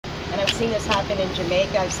seen this happen in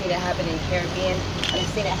Jamaica, I've seen it happen in Caribbean, I've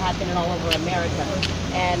seen it happen all over America.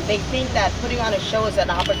 And they think that putting on a show is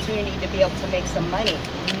an opportunity to be able to make some money.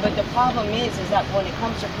 But the problem is that when it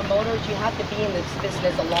comes to promoters, you have to be in this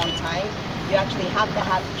business a long time. You actually have to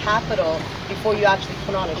have capital before you actually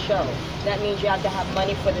put on a show. That means you have to have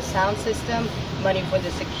money for the sound system, money for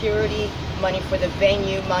the security, money for the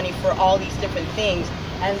venue, money for all these different things.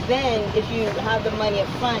 And then if you have the money up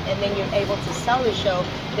front and then you're able to sell the show,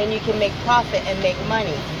 then you can make profit and make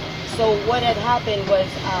money. So what had happened was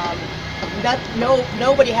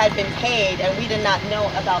nobody had been paid, and we did not know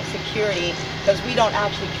about security because we don't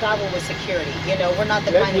actually travel with security. You know, we're not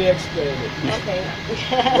the kind of... Let me explain it. Okay.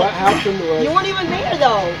 What happened was... You weren't even there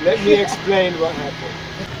though. Let me explain what happened.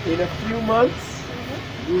 In a few months,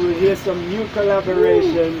 we will hear some new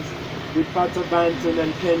collaborations with Pato Banton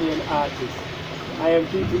and Kenyan artists. I am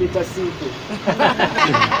keeping it a secret.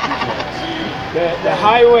 the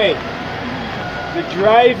highway, the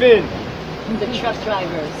driving. The truck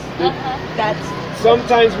drivers.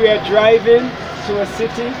 Sometimes we are driving to a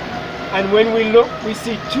city, and when we look, we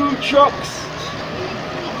see 2 trucks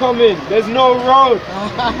coming. There's no road,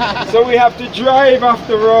 so we have to drive off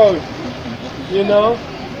the road, you know.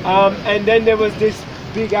 And then there was this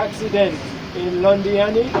big accident in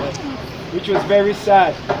Londiani, which was very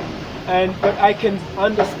sad. But I can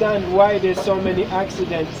understand why there's so many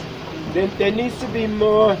accidents. There needs to be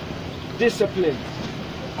more discipline,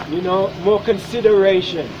 you know, more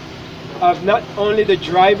consideration of not only the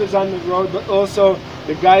drivers on the road, but also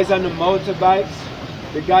the guys on the motorbikes,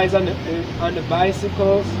 the guys on the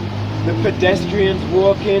bicycles, the pedestrians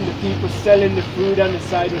walking, the people selling the food on the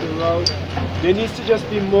side of the road. There needs to just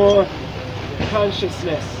be more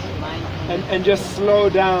consciousness and just slow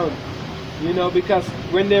down. You know, because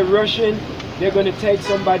when they're rushing, they're going to take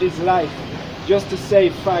somebody's life just to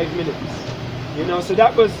save 5 minutes. You know, so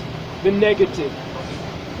that was the negative.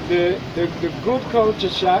 The good culture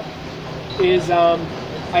shock is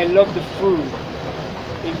I love the food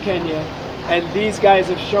in Kenya, and these guys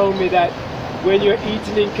have shown me that when you're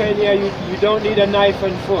eating in Kenya, you don't need a knife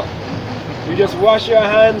and fork. You just wash your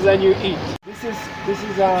hands and you eat. This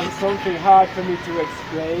is something hard for me to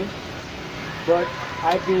explain, but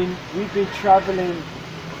we've been traveling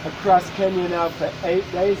across Kenya now for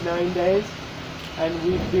 8 days, 9 days, and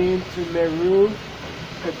we've been to Meru,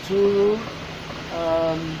 Katuru,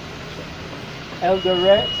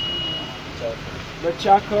 Eldoret,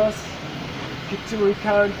 Machakos, Kitui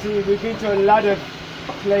County. We've been to a lot of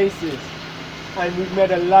places, and we've met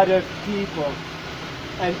a lot of people,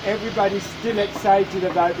 and everybody's still excited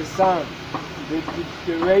about the song.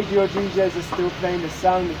 The radio DJs are still playing the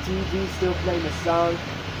song, the TV is still playing the song,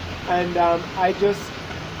 and I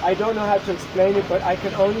don't know how to explain it, but I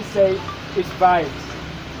can only say it's vibes.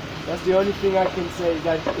 That's the only thing I can say,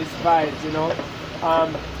 that it's vibes, you know.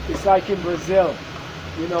 It's like in Brazil,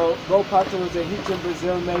 you know, Go Pato was a hit in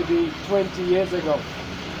Brazil maybe 20 years ago,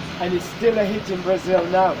 and it's still a hit in Brazil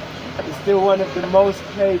now. It's still one of the most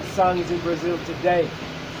played songs in Brazil today,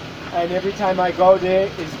 and every time I go there,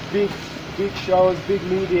 it's big shows, big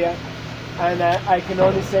media, and I can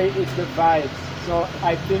only say it's the vibes. So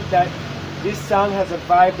I think that this song has a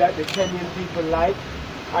vibe that the Kenyan people like.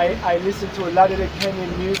 I listen to a lot of the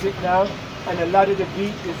Kenyan music now, and a lot of the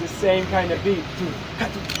beat is the same kind of beat,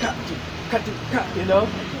 you know.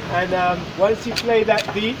 And once you play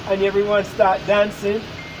that beat and everyone start dancing,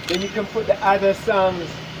 then you can put the other songs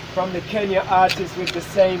from the Kenya artists with the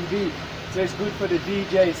same beat. So it's good for the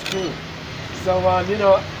DJs too. So you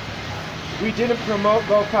know, we didn't promote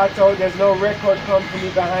Go Pato. There's no record company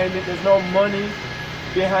behind it. There's no money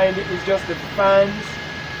behind it. It's just the fans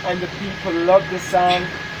and the people love the song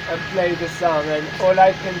and play the song. And all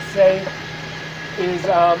I can say is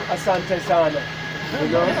Asante Sana. You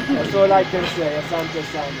know, that's all I can say. Asante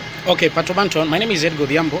Sana. Okay, Pato Banton, my name is Edgo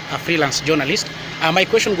Diambo, a freelance journalist. My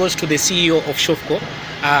question goes to the CEO of Shofco,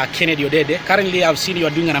 Kennedy Odede. Currently, I've seen you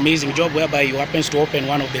are doing an amazing job whereby you happens to open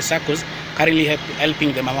one of the circles, currently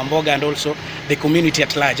helping the Mama Mboga and also the community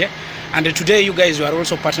at large. And today, you guys are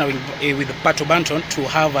also partnering with Pato Banton to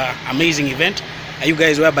have an amazing event. You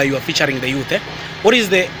guys whereby you are featuring the youth. What is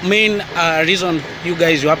the main reason you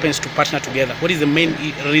guys happens to partner together? What is the main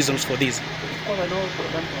reasons for this? Because I know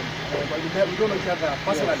Banton, but we don't know each other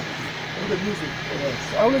personally. The music.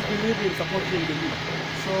 Yes. I always believe in supporting the youth.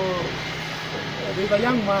 So there's a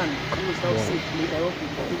young man who is now sick. I hope the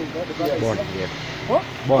brother is sick. What?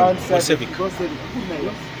 Born Civic. So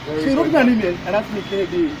he wrote me an email and asked me,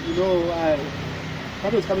 KD, you know,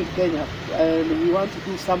 Pato is coming to Kenya and we want to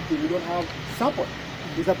do something. We don't have support.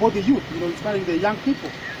 It's about the youth, you know, inspiring the young people.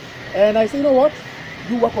 And I say, you know what?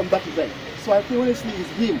 You work on that event. So I think honestly it's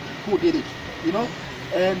him who did it, you know,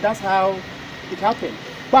 and that's how it happened.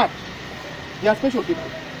 But they are special people.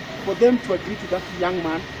 For them to agree to that young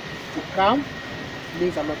man to come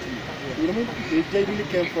means a lot to me. You know what I mean? They really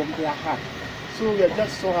came from their heart. So we are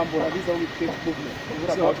just so humble that this is only faith movement.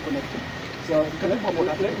 We're about connecting. So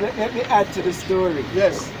let me add to the story.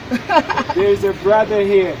 yes. There's a brother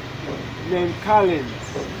here named Collins.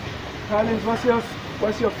 Collins,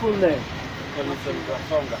 what's your full name?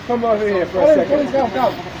 Come over here for a second.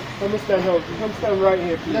 Come. Come stand over. Come stand right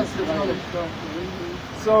here, please.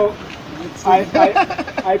 Yes, So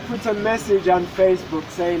I put a message on Facebook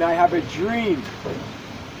saying I have a dream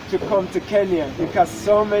to come to Kenya because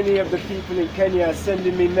so many of the people in Kenya are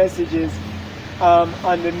sending me messages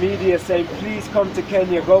on the media saying please come to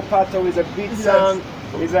Kenya. Go Pato is a big song,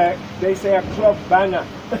 they say a club banger.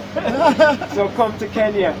 So come to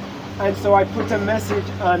Kenya. And so I put a message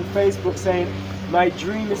on Facebook saying my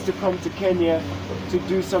dream is to come to Kenya to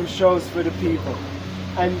do some shows for the people.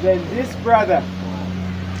 And then this brother,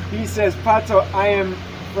 he says, Pato, I am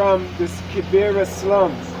from the Kibera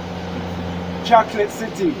slums, Chocolate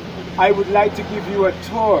City. I would like to give you a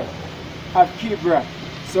tour of Kibera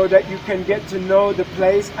so that you can get to know the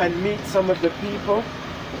place and meet some of the people.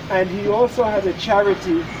 And he also has a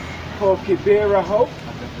charity called Kibera Hope,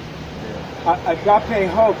 Agape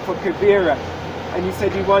Hope for Kibera. And he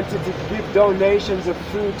said he wanted to give donations of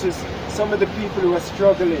food to some of the people who are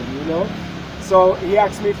struggling, you know. So he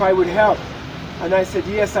asked me if I would help. And I said,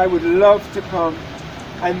 yes, I would love to come.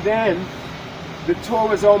 And then the tour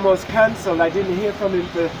was almost cancelled. I didn't hear from him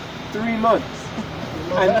for 3 months.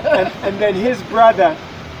 And then his brother,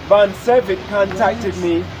 Ban Sevit, contacted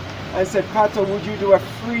me and said, Pato, would you do a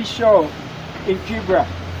free show in Kibera?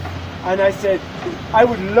 And I said, I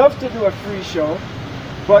would love to do a free show,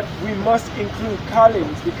 but we must include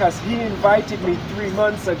Collins because he invited me 3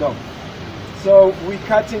 months ago. So we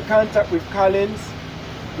got in contact with Collins.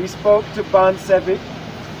 We spoke to Ban Sevit,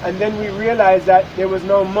 and then we realized that there was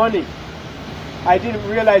no money. I didn't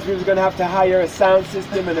realize we was going to have to hire a sound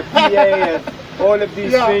system and a PA and all of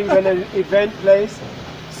these things and an event place.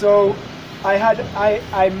 So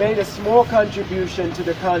I made a small contribution to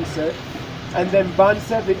the concert, and then Ban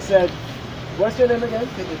Sevit said, what's your name again?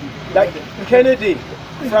 Kennedy. That Kennedy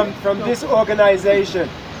from this organization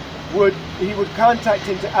he would contact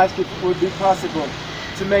him to ask if it would be possible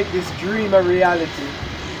to make this dream a reality.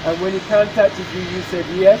 And when he contacted you, you said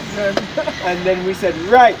yes. And then we said,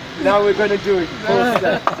 right, now we're going to do it. Full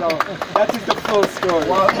step. So that is the full story.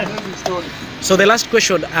 Wow, amazing story. So the last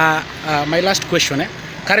question, my last question.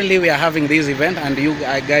 Currently we are having this event, and you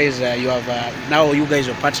guys, you have now you guys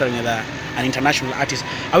are partnering with an international artist.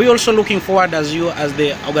 Are we also looking forward, as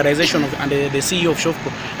the organization and the CEO of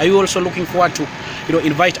Shofco, are you also looking forward to, you know,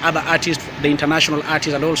 invite other artists, the international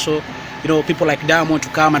artists, and also, you know, people like Diamond to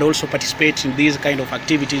come and also participate in these kind of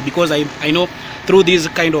activities? Because I know through these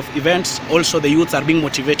kind of events also the youths are being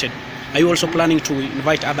motivated. Are you also planning to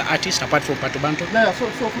invite other artists apart from Pato Banton? Yeah, so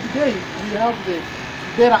for today we have the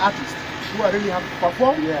better artists who are really have to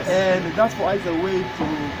perform, and that's for us a way to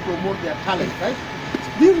promote their talent, right?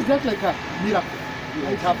 This is just like a miracle.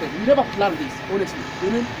 It happened. We never planned this, honestly.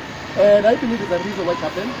 You know? And I believe there's a reason why it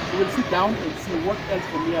happened. We will sit down and see what else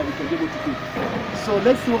from here we can be able to do. So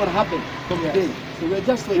let's see what happened from today. So we're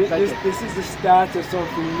just so excited. This is the start of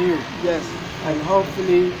something new. Yes. And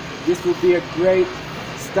hopefully this will be a great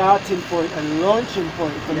starting point and launching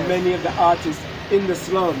point for many of the artists in the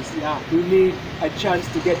slums who need a chance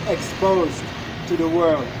to get exposed to the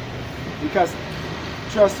world. Because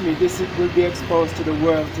trust me, will be exposed to the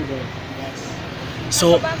world today.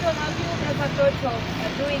 So, Banton, have you ever thought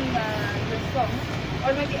of doing your song,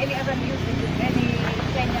 or maybe any other music with any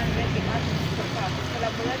Kenyan reggae artists to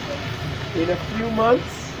collaborate with? In a few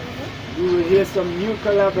months, we will hear some new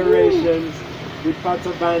collaborations with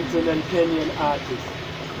Pato Banton and Kenyan artists.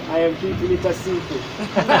 I am keeping it a secret.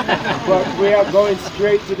 But we are going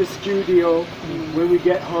straight to the studio when we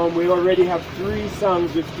get home. We already have 3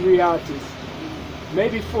 songs with 3 artists.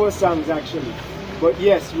 Maybe 4 songs actually. But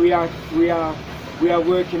yes, we are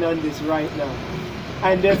working on this right now.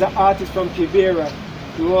 And there's an artist from Kibera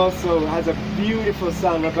who also has a beautiful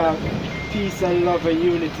song about peace and love and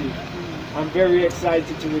unity. I'm very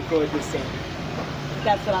excited to record this song.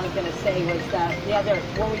 That's what I was going to say, was that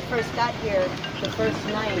when we first got here, the first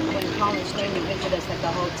night when Collins came to visit us at the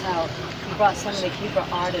hotel, he brought some of the Cuba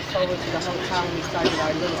artists over to the hotel and we started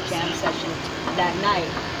our little jam session that night.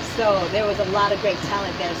 So there was a lot of great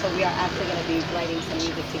talent there, so we are actually going to be writing some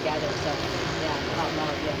music together. So yeah, out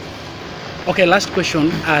loud, yeah. okay, last question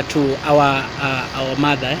to our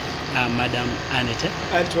mother. Madam Annette.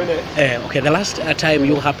 Antoinette. Okay, the last time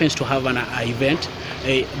you happens to have an event,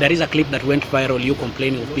 there is a clip that went viral, you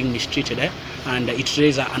complaining of being mistreated, and it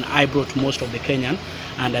raised an eyebrow to most of the Kenyan,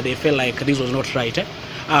 and they felt like this was not right.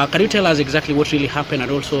 Can you tell us exactly what really happened,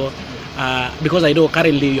 and also, because I know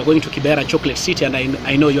currently you're going to Kibera Chocolate City, and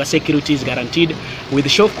I know your security is guaranteed. With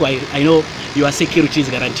Shofco, I know your security is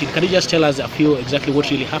guaranteed. Can you just tell us a few exactly what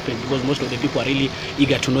really happened, because most of the people are really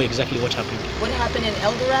eager to know exactly what happened. What happened in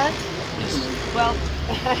Eldoret? Yes. Well,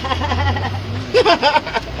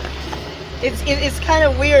 it's kind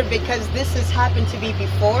of weird because this has happened to me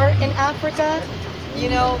before in Africa, you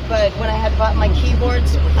know, but when I had bought my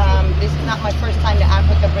keyboards, this is not my first time to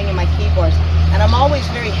Africa bringing my keyboards. And I'm always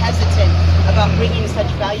very hesitant about bringing such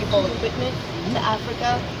valuable equipment to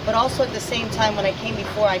Africa, but also at the same time when I came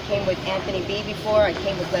before, I came with Anthony B before, I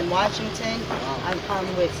came with Glenn Washington, I'm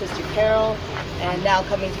with Sister Carol, and now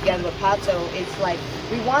coming together with Pato. It's like,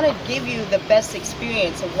 we want to give you the best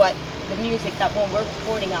experience of what the music that when we're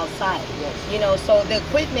recording outside, you know, so the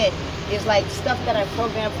equipment is like stuff that I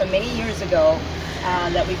programmed from many years ago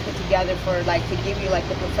that we put together for like to give you like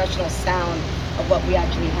the professional sound of what we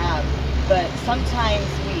actually have. But sometimes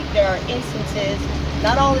there are instances,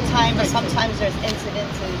 not all the time, but sometimes there's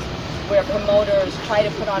incidences where promoters try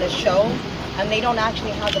to put on a show and they don't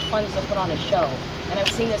actually have the funds to put on a show. And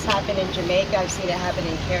I've seen this happen in Jamaica, I've seen it happen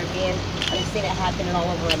in Caribbean, and I've seen it happen all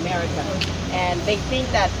over America. And they think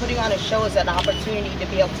that putting on a show is an opportunity to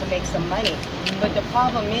be able to make some money. But the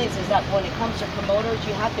problem is that when it comes to promoters,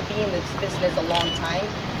 you have to be in this business a long time.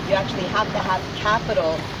 You actually have to have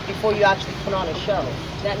capital before you actually put on a show.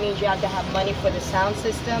 That means you have to have money for the sound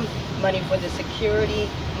system, money for the security,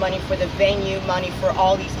 money for the venue, money for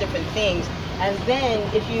all these different things. And then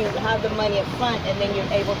if you have the money up front and then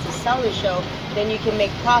you're able to sell the show, then you can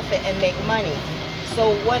make profit and make money.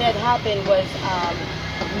 So what had happened was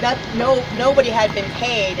nobody had been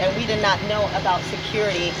paid, and we did not know about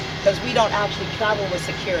security because we don't actually travel with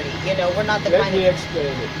security. You know, we're not the kind of... Let me explain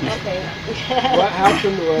it. Okay. What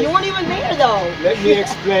happened was... You weren't even there though. Let me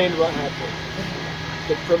explain what happened.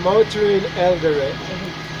 The promoter in Eldoret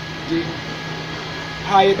didn't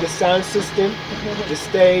hire the sound system, the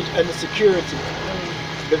stage, and the security.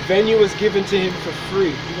 The venue was given to him for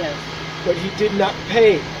free. Yes. But he did not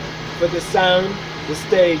pay for the sound, the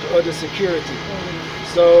stage, or the security.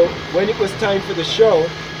 So when it was time for the show,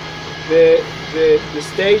 the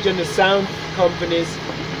stage and the sound companies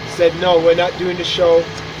said, no, we're not doing the show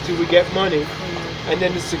till we get money. And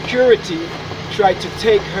then the security tried to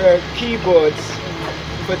take her keyboards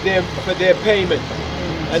for their payment.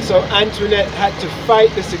 And so Antoinette had to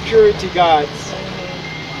fight the security guards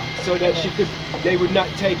so that they would not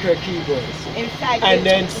take her keyboards. In fact, and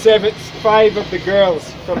then 5 of the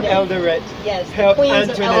girls from Eldoret helped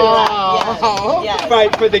Antoinette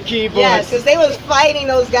fight for the keyboards. Yes, because they was fighting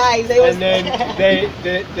those guys. And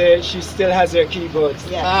then she still has her keyboards.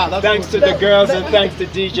 Yeah. Thanks to the girls and thanks to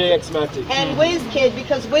DJ Xmatic. And WizKid,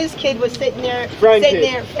 because WizKid was sitting there. Frank Kid.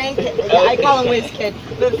 Yeah, I call him WizKid.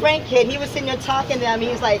 But Frank Kid, he was sitting there talking to them. He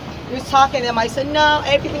was talking to them. I said, no,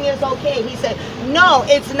 everything is okay. He said, no,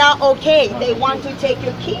 it's not okay. They want to take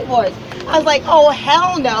your keyboards. I was like, oh,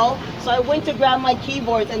 hell no. So I went to grab my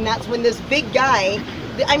keyboards, and that's when this big guy,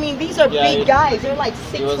 I mean, these are big guys. They're like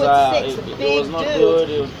 6'6", big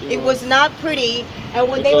dudes. It was not pretty. And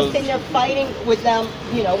when they were sitting there fighting with them,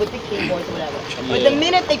 you know, with the keyboards or whatever. But the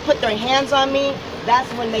minute they put their hands on me, that's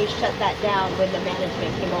when they shut that down, when the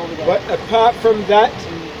management came over there. But apart from that,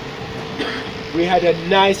 we had a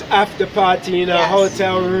nice after party in our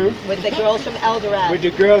hotel room. With the girls from Eldoret. With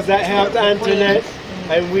the girls that helped Antoinette.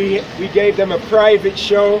 And we gave them a private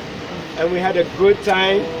show, and we had a good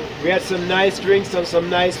time. We had some nice drinks and some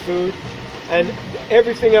nice food, and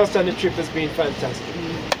everything else on the trip has been fantastic.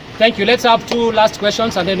 Thank you. Let's have 2 last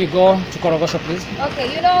questions, and then we go to Korogosho, please. Okay,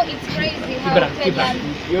 you know, it's crazy how Kenyan...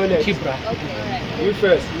 You're next. Kibra. Okay, alright. You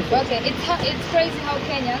first. Okay, it's crazy how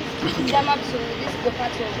Kenyans jam up to this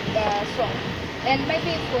Gopato song. And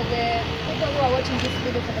maybe for the people who are watching this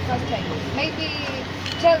video for the first time, maybe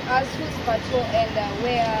tell us who's Pato and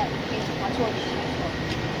where is Pato from.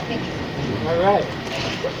 Thank you. All right,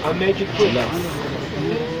 I'll make it quick.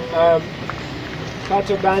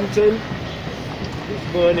 Pato Banton was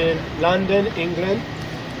born in London, England.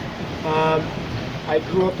 I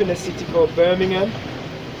grew up in a city called Birmingham,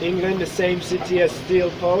 England, the same city as Steel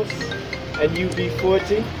Pulse and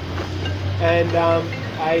UB40. And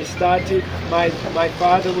I started, my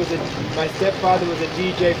stepfather was a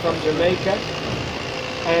DJ from Jamaica,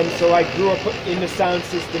 and so I grew up in the sound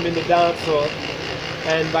system in the dance hall.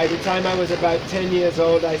 And by the time I was about 10 years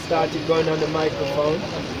old, I started going on the microphone.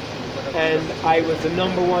 and I was the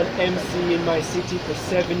 #1 MC in my city for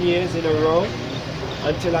 7 years in a row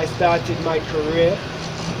until I started my career.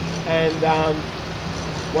 And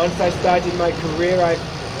once I started my career, I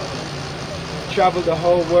traveled the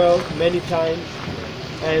whole world many times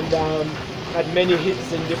and had many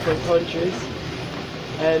hits in different countries.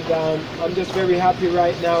 And I'm just very happy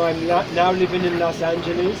right now. I'm now living in Los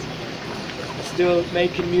Angeles, still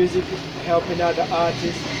making music, helping other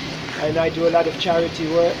artists, and I do a lot of charity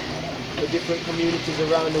work for different communities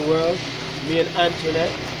around the world, me and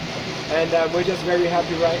Antoinette. And we're just very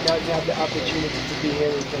happy right now to have the opportunity to be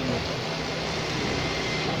here in Kenya.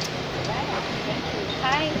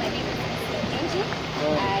 Hi, my name is Angie.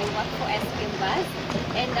 I work for SPM Bus,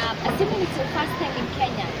 and assuming it's your first time in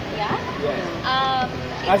Kenya, yeah?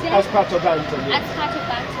 Yes. As part of Banton, yes. As part of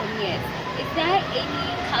Banton, yes. Is there any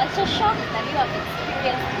culture shock that you have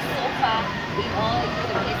experienced so far in all the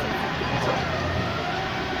places you've been to?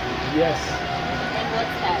 Yes. And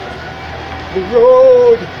what's that? The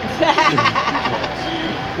road,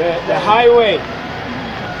 the highway,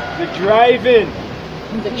 the driving.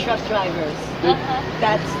 The truck drivers.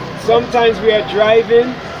 That's sometimes we are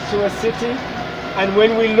driving to a city, and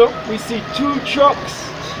when we look, we see 2 trucks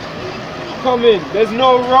coming. There's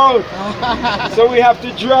no road, so we have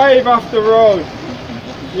to drive off the road,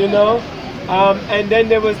 you know. And then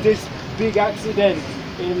there was this big accident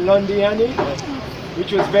in Londiani,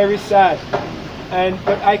 which was very sad.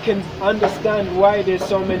 But I can understand why there's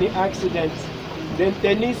so many accidents.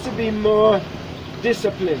 There needs to be more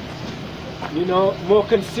discipline, you know, more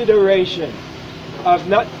consideration of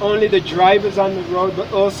not only the drivers on the road,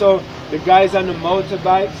 but also the guys on the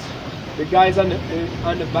motorbikes, the guys on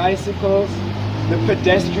the bicycles, the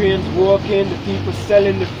pedestrians walking, the people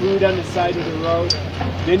selling the food on the side of the road.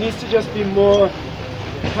 There needs to just be more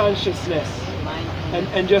consciousness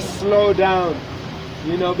and just slow down,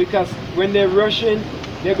 you know, because when they're rushing,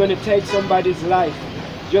 they're going to take somebody's life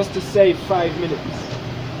just to save 5 minutes,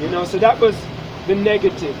 you know. So that was the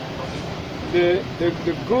negative. The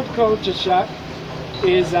good culture shock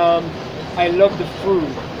is I love the food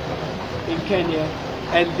in Kenya,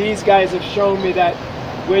 and these guys have shown me that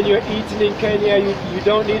when you're eating in Kenya, you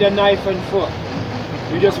don't need a knife and fork.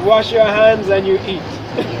 You just wash your hands and you eat.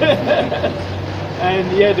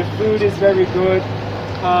 And yeah, the food is very good.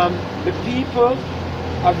 The people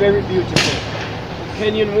are very beautiful.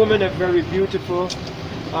 Kenyan women are very beautiful.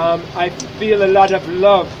 I feel a lot of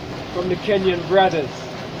love from the Kenyan brothers.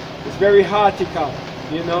 It's very heartical,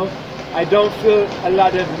 you know. I don't feel a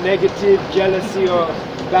lot of negative jealousy or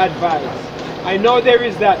bad vibes. I know there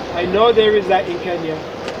is that. I know there is that in Kenya,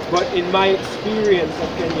 but in my experience of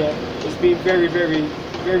Kenya, it's been very, very,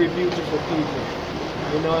 very beautiful people,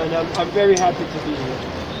 you know, and I'm very happy to be here.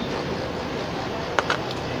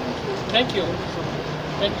 Thank you.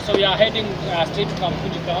 So we are heading straight to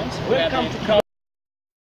Kamkunji Grounds. Welcome to